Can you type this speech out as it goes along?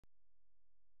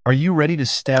Are you ready to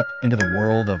step into the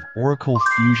world of Oracle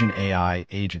Fusion AI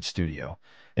Agent Studio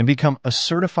and become a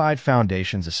certified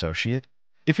Foundations Associate?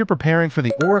 If you're preparing for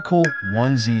the Oracle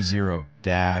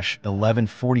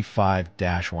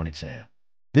 1Z0-1145-1 exam,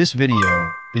 this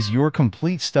video is your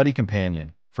complete study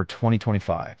companion for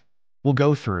 2025. We'll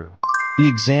go through the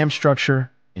exam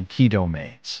structure and key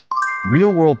domains,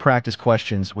 real-world practice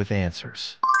questions with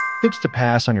answers, tips to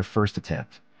pass on your first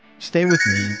attempt. Stay with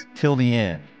me till the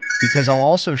end, because I'll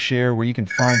also share where you can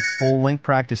find full-length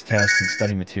practice tests and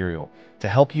study material to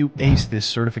help you ace this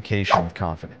certification with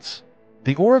confidence.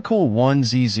 The Oracle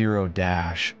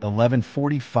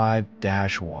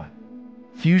 1Z0-1145-1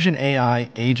 Fusion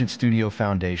AI Agent Studio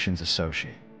Foundations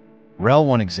Associate REL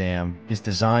 1 exam is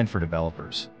designed for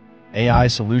developers, AI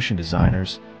solution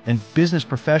designers, and business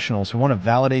professionals who want to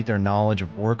validate their knowledge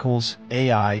of Oracle's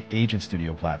AI Agent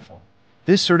Studio platform.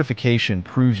 This certification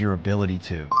proves your ability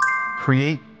to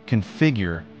create,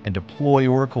 configure, and deploy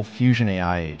Oracle Fusion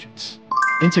AI agents,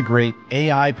 integrate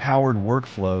AI-powered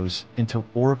workflows into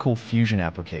Oracle Fusion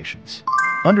applications,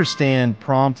 understand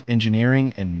prompt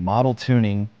engineering and model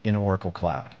tuning in Oracle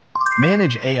Cloud,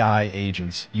 manage AI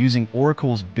agents using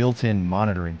Oracle's built-in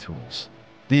monitoring tools.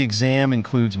 The exam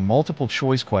includes multiple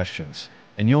choice questions,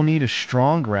 and you'll need a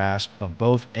strong grasp of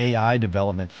both AI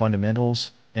development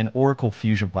fundamentals and Oracle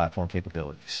Fusion platform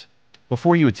capabilities.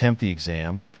 Before you attempt the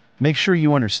exam, make sure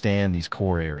you understand these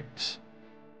core areas.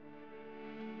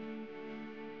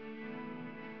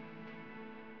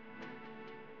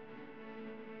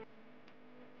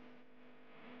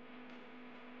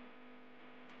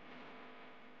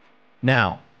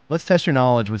 Now, let's test your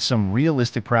knowledge with some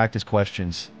realistic practice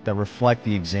questions that reflect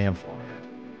the exam format.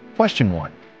 Question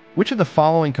 1. Which of the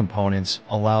following components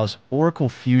allows Oracle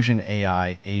Fusion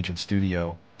AI Agent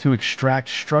Studio to extract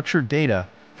structured data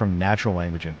from natural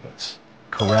language inputs?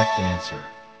 Correct answer.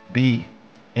 B.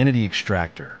 Entity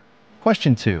Extractor.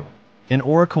 Question 2. In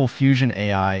Oracle Fusion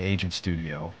AI Agent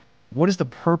Studio, what is the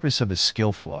purpose of the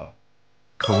skill flow?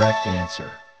 Correct answer.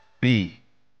 B.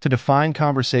 To define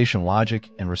conversation logic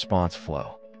and response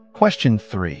flow. Question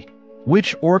 3.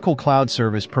 Which Oracle Cloud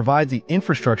service provides the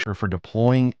infrastructure for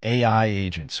deploying AI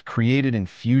agents created in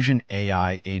Fusion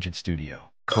AI Agent Studio?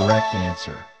 Correct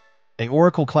answer. A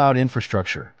Oracle Cloud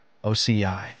Infrastructure,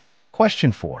 OCI.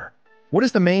 Question 4. What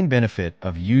is the main benefit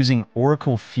of using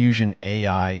Oracle Fusion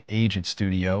AI Agent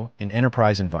Studio in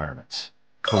enterprise environments?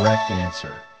 Correct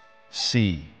answer.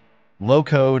 C.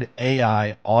 Low-code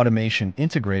AI automation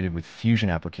integrated with Fusion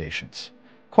applications.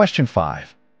 Question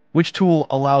 5. Which tool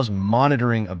allows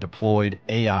monitoring of deployed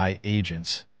AI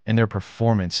agents and their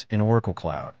performance in Oracle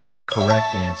Cloud?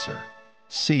 Correct answer.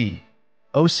 C.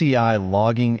 OCI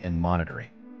logging and monitoring.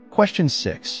 Question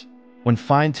 6. When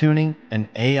fine-tuning an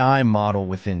AI model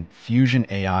within Fusion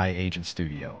AI Agent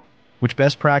Studio, which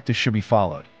best practice should be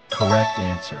followed? Correct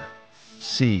answer.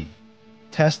 C.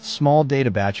 Test small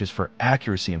data batches for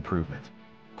accuracy improvement.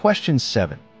 Question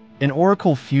 7. In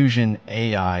Oracle Fusion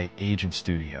AI Agent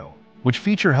Studio, which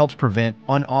feature helps prevent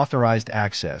unauthorized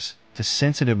access to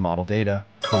sensitive model data?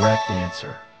 Correct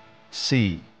answer.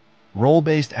 C.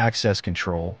 Role-based access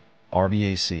control,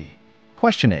 RBAC.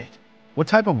 Question 8. What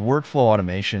type of workflow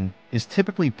automation is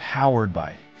typically powered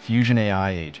by Fusion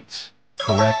AI agents?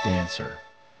 Correct answer.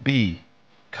 B.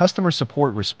 Customer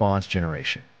support response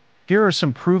generation. Here are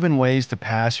some proven ways to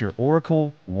pass your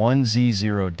Oracle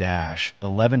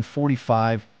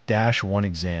 1Z0-1145-1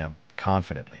 exam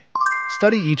confidently.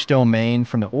 Study each domain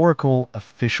from the Oracle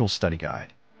official study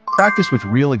guide. Practice with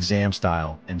real exam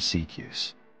style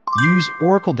MCQs. Use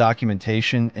Oracle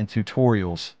documentation and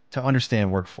tutorials to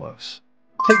understand workflows.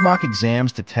 Take mock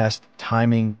exams to test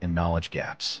timing and knowledge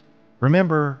gaps.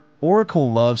 Remember,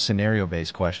 Oracle loves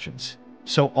scenario-based questions,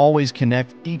 so always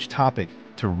connect each topic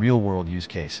to real-world use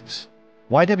cases.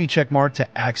 YW checkmark to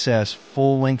access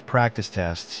full-length practice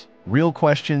tests, real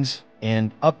questions,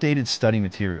 and updated study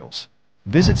materials.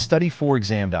 Visit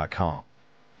study4exam.com,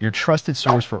 your trusted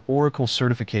source for Oracle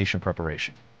certification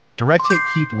preparation. Direct hit,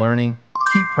 keep learning,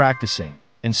 keep practicing,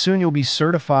 and soon you'll be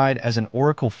certified as an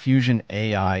Oracle Fusion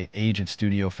AI Agent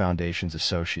Studio Foundations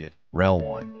Associate, REL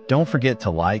 1. Don't forget to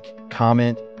like,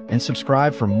 comment, and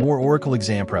subscribe for more Oracle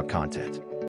exam prep content.